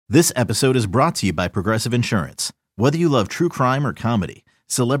This episode is brought to you by Progressive Insurance. Whether you love true crime or comedy,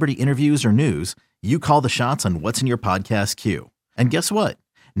 celebrity interviews or news, you call the shots on what's in your podcast queue. And guess what?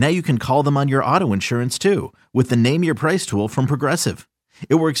 Now you can call them on your auto insurance too with the Name Your Price tool from Progressive.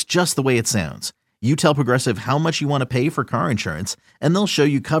 It works just the way it sounds. You tell Progressive how much you want to pay for car insurance, and they'll show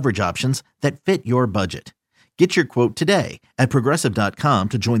you coverage options that fit your budget. Get your quote today at Progressive.com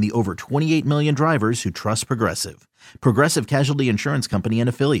to join the over 28 million drivers who trust Progressive. Progressive Casualty Insurance Company and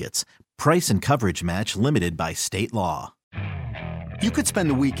Affiliates. Price and coverage match limited by state law. You could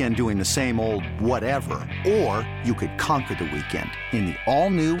spend the weekend doing the same old whatever, or you could conquer the weekend in the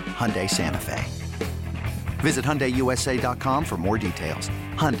all-new Hyundai Santa Fe. Visit HyundaiUSA.com for more details.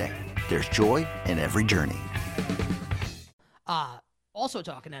 Hyundai, there's joy in every journey. Also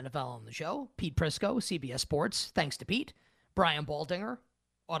talking NFL on the show, Pete Prisco, CBS Sports. Thanks to Pete. Brian Baldinger,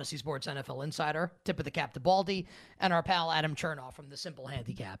 Odyssey Sports NFL Insider. Tip of the cap to Baldy. And our pal Adam Chernoff from the Simple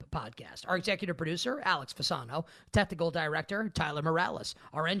Handicap podcast. Our executive producer, Alex Fasano. Technical director, Tyler Morales.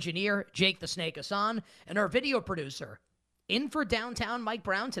 Our engineer, Jake the Snake Hassan. And our video producer, in for downtown Mike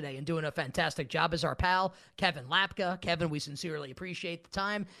Brown today and doing a fantastic job, is our pal, Kevin Lapka. Kevin, we sincerely appreciate the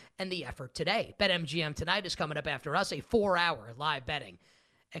time and the effort today. BetMGM tonight is coming up after us, a 4-hour live betting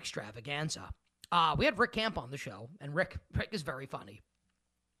extravaganza. We had Rick Camp on the show, and Rick is very funny.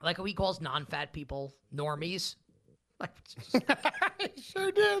 Like how he calls non-fat people normies. Like,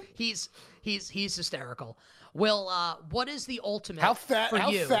 sure did. He's hysterical. Will, what is the ultimate How for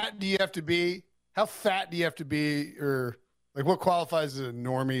you? fat do you have to be? How fat do you have to be, or like what qualifies as a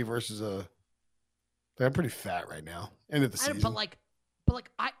normie versus a? I'm pretty fat right now. End of the season. But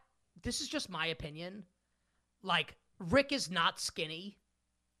this is just my opinion. Like, Rick is not skinny,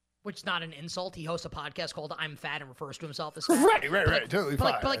 which is not an insult. He hosts a podcast called "I'm Fat" and refers to himself as fat. Right. Totally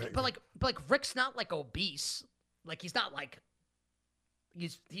fine. But Rick's not like obese. Like, he's not like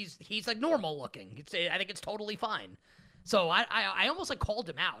he's like normal looking. I think it's totally fine. So I almost like called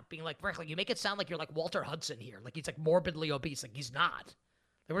him out, being like, Rick, like, you make it sound like you're like Walter Hudson here. Like, he's like morbidly obese. Like, he's not.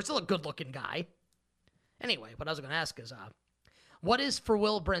 Like, we're still a good looking guy. Anyway, what I was going to ask is, what is for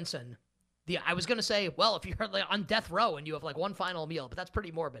Will Brinson? I was going to say, well, if you're like on death row and you have like one final meal, but that's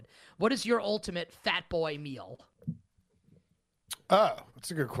pretty morbid. What is your ultimate fat boy meal? Oh,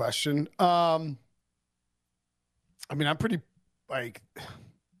 that's a good question. I mean, I'm pretty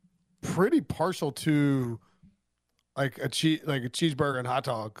partial to like a cheeseburger and hot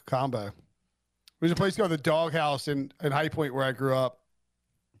dog combo. There's a place called the Dog House in High Point where I grew up.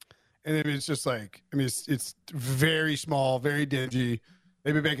 And it's just like, I mean, it's very small, very dingy.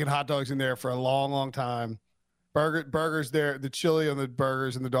 They've been making hot dogs in there for a long, long time. Burgers there, the chili on the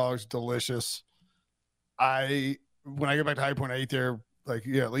burgers and the dogs, delicious. When I get back to High Point, I eat there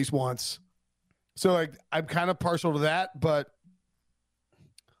at least once. So like, I'm kind of partial to that, but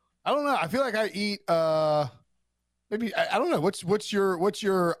I don't know. I feel like I eat, maybe, I don't know. What's your,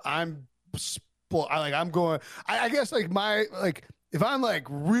 I guess like if I'm like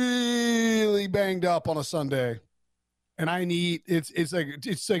really banged up on a Sunday and I need, it's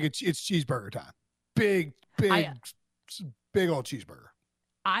cheeseburger time. Big old cheeseburger.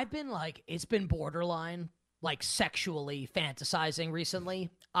 I've been like, it's been borderline, like sexually fantasizing recently.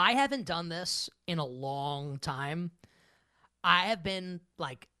 I haven't done this in a long time. I have been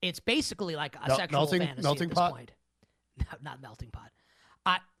like, it's basically like a sexual fantasy melting at this pot? point. No, not melting pot.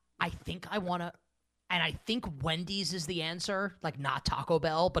 I think I want to, and I think Wendy's is the answer, like not Taco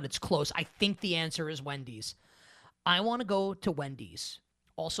Bell, but it's close. I think the answer is Wendy's. I want to go to Wendy's.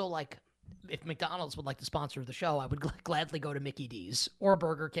 Also, like, if McDonald's would like to sponsor the show, I would gladly go to Mickey D's or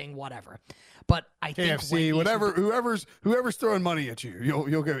Burger King, whatever. But I think KFC, whatever, whoever's throwing money at you,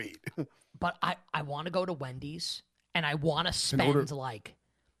 you'll go eat. But I want to go to Wendy's, and I want to spend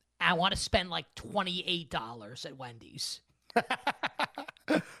like $28 at Wendy's.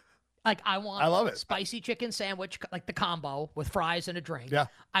 Like, I love it. Spicy chicken sandwich, like the combo with fries and a drink. Yeah.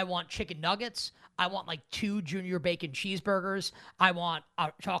 I want chicken nuggets. I want like 2 junior bacon cheeseburgers. I want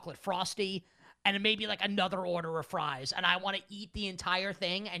a chocolate frosty and maybe like another order of fries. And I want to eat the entire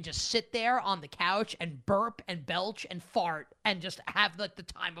thing and just sit there on the couch and burp and belch and fart and just have like the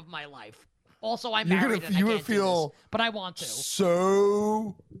time of my life. Also, I'm married and I can't do this, but I want to.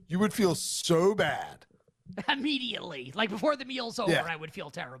 So you would feel so bad. Immediately. Like before the meal's over, I would feel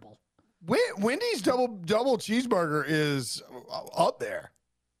terrible. Wendy's double cheeseburger is up there.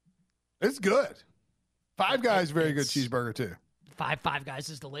 It's good. Five Guys, very good cheeseburger too. Five Guys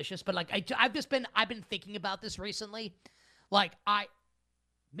is delicious, but like I've been thinking about this recently. Like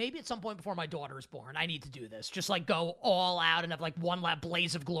maybe at some point before my daughter is born, I need to do this. Just like go all out and have like one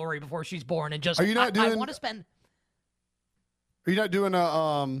blaze of glory before she's born, and just Are you not doing? I want to spend. Are you not doing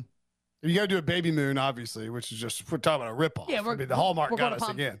you got to do a baby moon, obviously, which is just, we're talking about a ripoff. Yeah, the Hallmark got us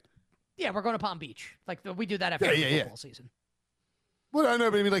again. Yeah, we're going to Palm Beach. Like, we do that after football season. Well, I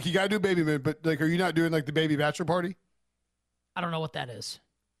know, but I mean, like, you got to do baby moon, but, like, are you not doing, like, the baby bachelor party? I don't know what that is.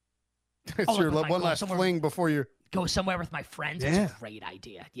 It's your one last fling before you go somewhere with my friends. Yeah. It's a great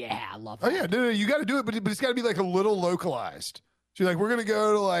idea. Yeah, I love that. Oh, yeah. No, you got to do it, but it's got to be, like, a little localized. So, you're like, we're going to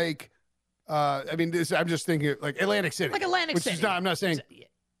go to, like, I'm just thinking, like, Atlantic City. Like Atlantic City. I'm not saying.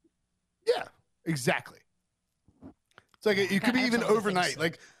 Yeah, exactly. It's like, it could be even overnight.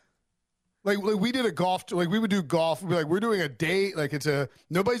 Like we did a golf, like, we would do golf. We'd be like, we're doing a day, like,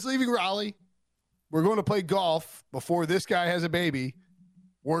 nobody's leaving Raleigh. We're going to play golf before this guy has a baby.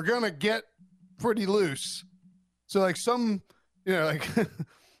 We're going to get pretty loose. So, like, like,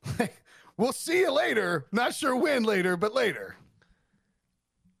 we'll see you later. Not sure when later, but later.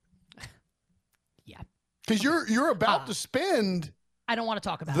 Yeah. Because you're about to spend I don't want to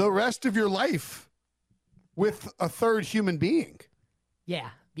talk about the rest of your life with a third human being.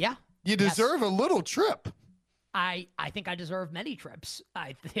 Yeah. You deserve a little trip. I think I deserve many trips.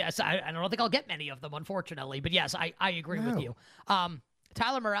 I don't think I'll get many of them, unfortunately. But yes, I agree with you.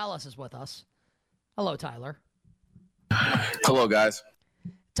 Tyler Morales is with us. Hello, Tyler. Hello, guys.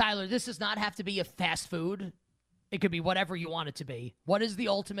 Tyler, this does not have to be a fast food. It could be whatever you want it to be. What is the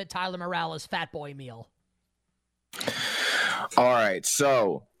ultimate Tyler Morales fat boy meal? All right,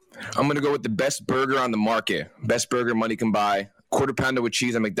 so I'm going to go with the best burger on the market. Best burger money can buy. Quarter pounder with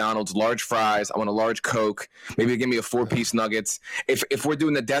cheese at McDonald's, large fries. I want a large Coke. Maybe give me a 4-piece nuggets. If we're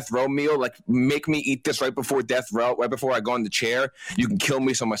doing the death row meal, like, make me eat this right before death row, right before I go in the chair. You can kill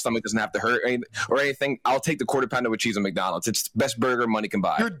me so my stomach doesn't have to hurt or anything. I'll take the quarter pounder with cheese at McDonald's. It's the best burger money can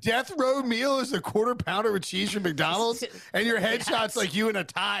buy. Your death row meal is a quarter pounder with cheese from McDonald's, and your headshot's like you in a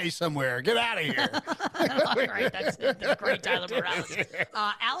tie somewhere. Get out of here. Great. That's great, Tyler Morales.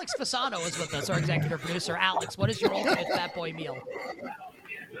 Alex Fasano is with us, our executive producer. Alex, what is your ultimate fat boy meal?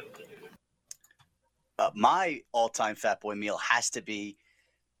 My all-time fat boy meal has to be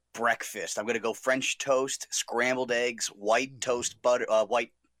breakfast. I'm going to go French toast, scrambled eggs, white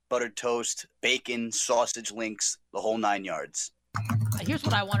buttered toast, bacon, sausage links, the whole 9 yards. Here's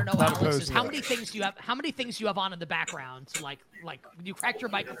what I want to know, Alex, is how many things do you have? How many things do you have on in the background? Like you cracked your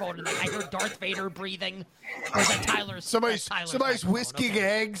microphone and I heard Darth Vader breathing. Or is that Tyler's? Somebody's whisking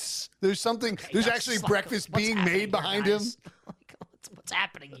eggs. There's something. Okay, there's actually breakfast being made behind him. What's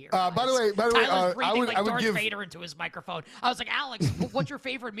happening here? By the way, Tyler's breathing like Darth Darth Vader into his microphone. I was like, Alex, what's your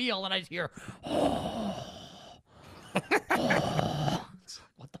favorite meal? And I hear, what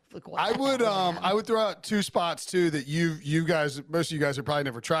the fuck? I would throw out 2 spots too that you guys, most of you guys have probably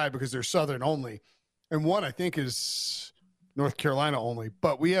never tried because they're Southern only, and one I think is North Carolina only.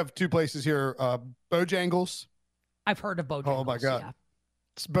 But we have 2 places here, Bojangles. I've heard of Bojangles. Oh my god. Yeah.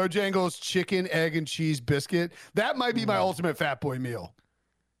 It's Bojangles chicken, egg, and cheese biscuit. That might be my ultimate fat boy meal.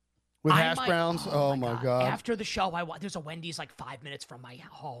 With hash browns. Oh my god. After the show, there's a Wendy's like 5 minutes from my.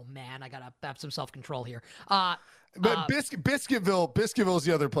 Oh man, I gotta have some self-control here. But Biscuitville is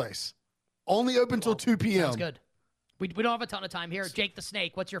the other place. Only open until 2 p.m. Sounds good. We don't have a ton of time here. Jake the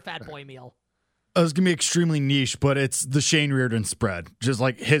Snake, what's your fat boy meal? It's going to be extremely niche, but it's the Shane Reardon spread. Just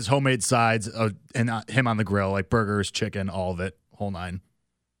like his homemade sides and him on the grill, like burgers, chicken, all of it, whole 9.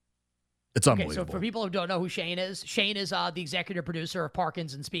 It's unbelievable. Okay, so for people who don't know who Shane is the executive producer of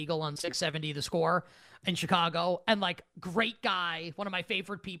Parkins and Spiegel on 670 The Score in Chicago. And, like, great guy, one of my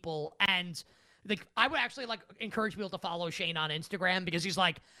favorite people. And like, I would actually like encourage people to follow Shane on Instagram because he's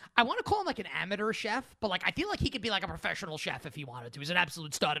like, I want to call him like an amateur chef, but like I feel like he could be like a professional chef if he wanted to. He's an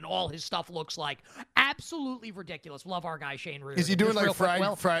absolute stud, and all his stuff looks like absolutely ridiculous. Love our guy Shane Reardon. Is he doing like fried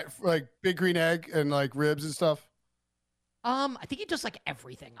like big green egg and like ribs and stuff? I think he does like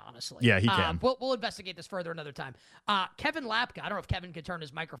everything, honestly. Yeah, he can. We'll investigate this further another time. Kevin Lapka, I don't know if Kevin can turn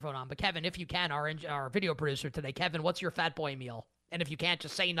his microphone on, but Kevin, if you can, our video producer today, Kevin, what's your fat boy meal? And if you can't,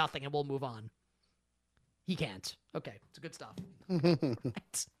 just say nothing and we'll move on. He can't. Okay, it's good stuff.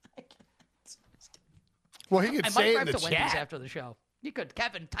 Well, he could say it in the to Wendy's chat after the show. You could,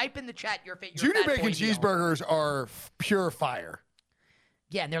 Kevin. Type in the chat your Junior fat bacon boy meal. cheeseburgers are pure fire.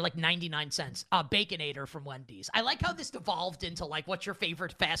 Yeah, and they're like 99 cents. Baconator from Wendy's. I like how this devolved into like, what's your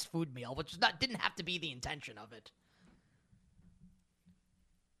favorite fast food meal, which didn't have to be the intention of it.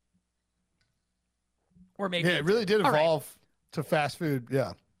 Or maybe it really did evolve to fast food.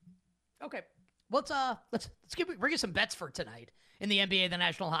 Yeah. Okay. Let's bring you some bets for tonight in the NBA, the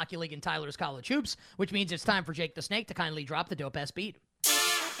National Hockey League, and Tyler's College Hoops, which means it's time for Jake the Snake to kindly drop the dope ass beat.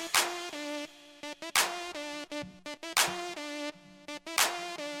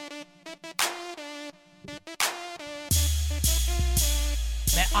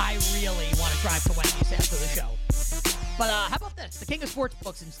 I really want to drive to Wendy's after the show. But how about this? The king of sports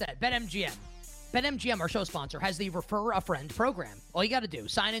books instead. BetMGM. BetMGM, our show sponsor, has the Refer a Friend program. All you got to do,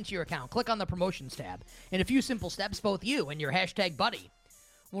 sign into your account, click on the promotions tab. In a few simple steps, both you and your hashtag buddy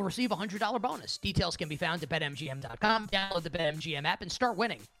will receive a $100 bonus. Details can be found at BetMGM.com. Download the BetMGM app and start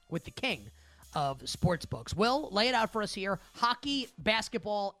winning with the king of sports books. Will, lay it out for us here. Hockey,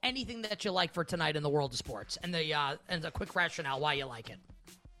 basketball, anything that you like for tonight in the world of sports. And the quick rationale why you like it.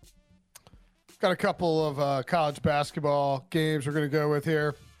 Got a couple of college basketball games we're going to go with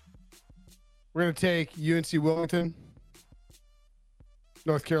here. We're going to take UNC Wilmington.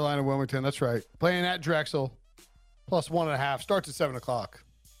 North Carolina, Wilmington. That's right. Playing at Drexel. Plus 1.5. Starts at 7 o'clock.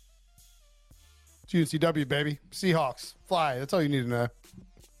 It's UNCW, baby. Seahawks. Fly. That's all you need to know.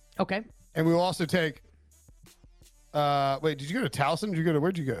 Okay. And we will also take... wait, did you go to Towson?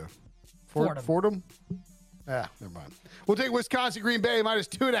 Where'd you go? Fordham? Yeah, never mind. We'll take Wisconsin, Green Bay, minus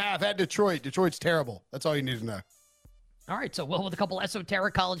 2.5 at Detroit. Detroit's terrible. That's all you need to know. All right, so Will with a couple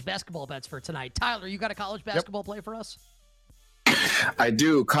esoteric college basketball bets for tonight. Tyler, you got a college basketball play for us? I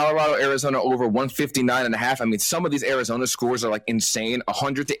do. Colorado, Arizona over 159.5. I mean, some of these Arizona scores are like insane.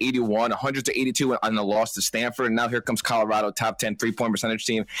 100-81, 100-82 on the loss to Stanford. And now here comes Colorado, top 10 3-point percentage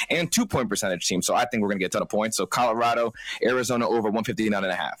team and 2-point percentage team. So I think we're going to get a ton of points. So Colorado, Arizona over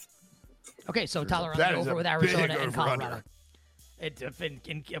 159.5. Okay, so Tyler on the over with Arizona and Colorado.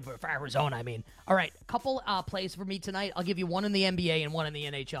 For Arizona, I mean. All right, a couple plays for me tonight. I'll give you one in the NBA and one in the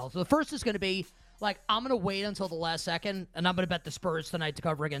NHL. So the first is going to be, I'm going to wait until the last second, and I'm going to bet the Spurs tonight to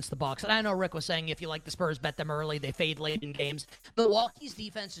cover against the Bucks. And I know Rick was saying if you like the Spurs, bet them early. They fade late in games. Milwaukee's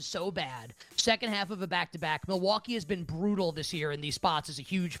defense is so bad. Second half of a back-to-back. Milwaukee has been brutal this year in these spots as a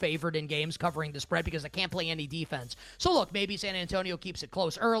huge favorite in games covering the spread because they can't play any defense. So, look, maybe San Antonio keeps it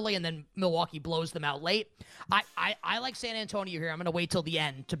close early, and then Milwaukee blows them out late. I like San Antonio here. I'm going to wait till the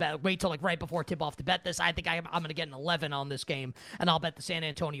end to bet. Wait till right before tip-off to bet this. I think I'm going to get an 11 on this game, and I'll bet the San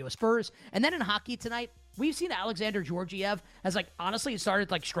Antonio Spurs. And then in hockey tonight, we've seen Alexander Georgiev has honestly started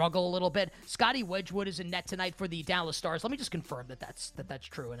struggle a little bit. Scotty Wedgwood is in net tonight for the Dallas Stars. Let me just confirm that's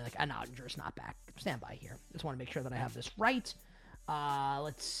true. And Ottinger's not back. Stand by here. Just want to make sure that I have this right.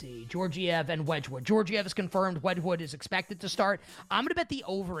 Let's see. Georgiev and Wedgwood. Georgiev is confirmed. Wedgwood is expected to start. I'm going to bet the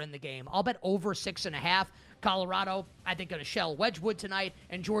over in the game. I'll bet over 6.5. Colorado, I think, going to shell Wedgwood tonight,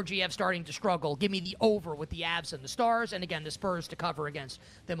 and Georgiev starting to struggle. Give me the over with the Avs and the Stars, and again, the Spurs to cover against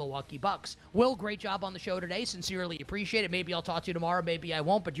the Milwaukee Bucks. Will, great job on the show today. Sincerely appreciate it. Maybe I'll talk to you tomorrow. Maybe I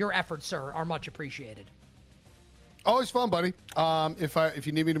won't, but your efforts, sir, are much appreciated. Always fun, buddy. If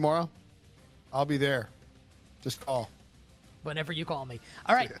you need me tomorrow, I'll be there. Just call. Whenever you call me.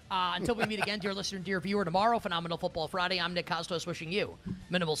 All right. Until we meet again, dear listener, dear viewer, tomorrow, Phenomenal Football Friday. I'm Nick Costos wishing you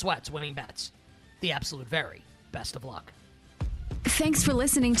minimal sweats, winning bets, the absolute very best of luck. Thanks for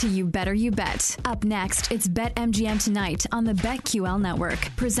listening to You Better You Bet. Up next, it's BetMGM Tonight on the BetQL Network,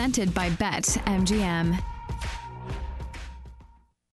 presented by BetMGM.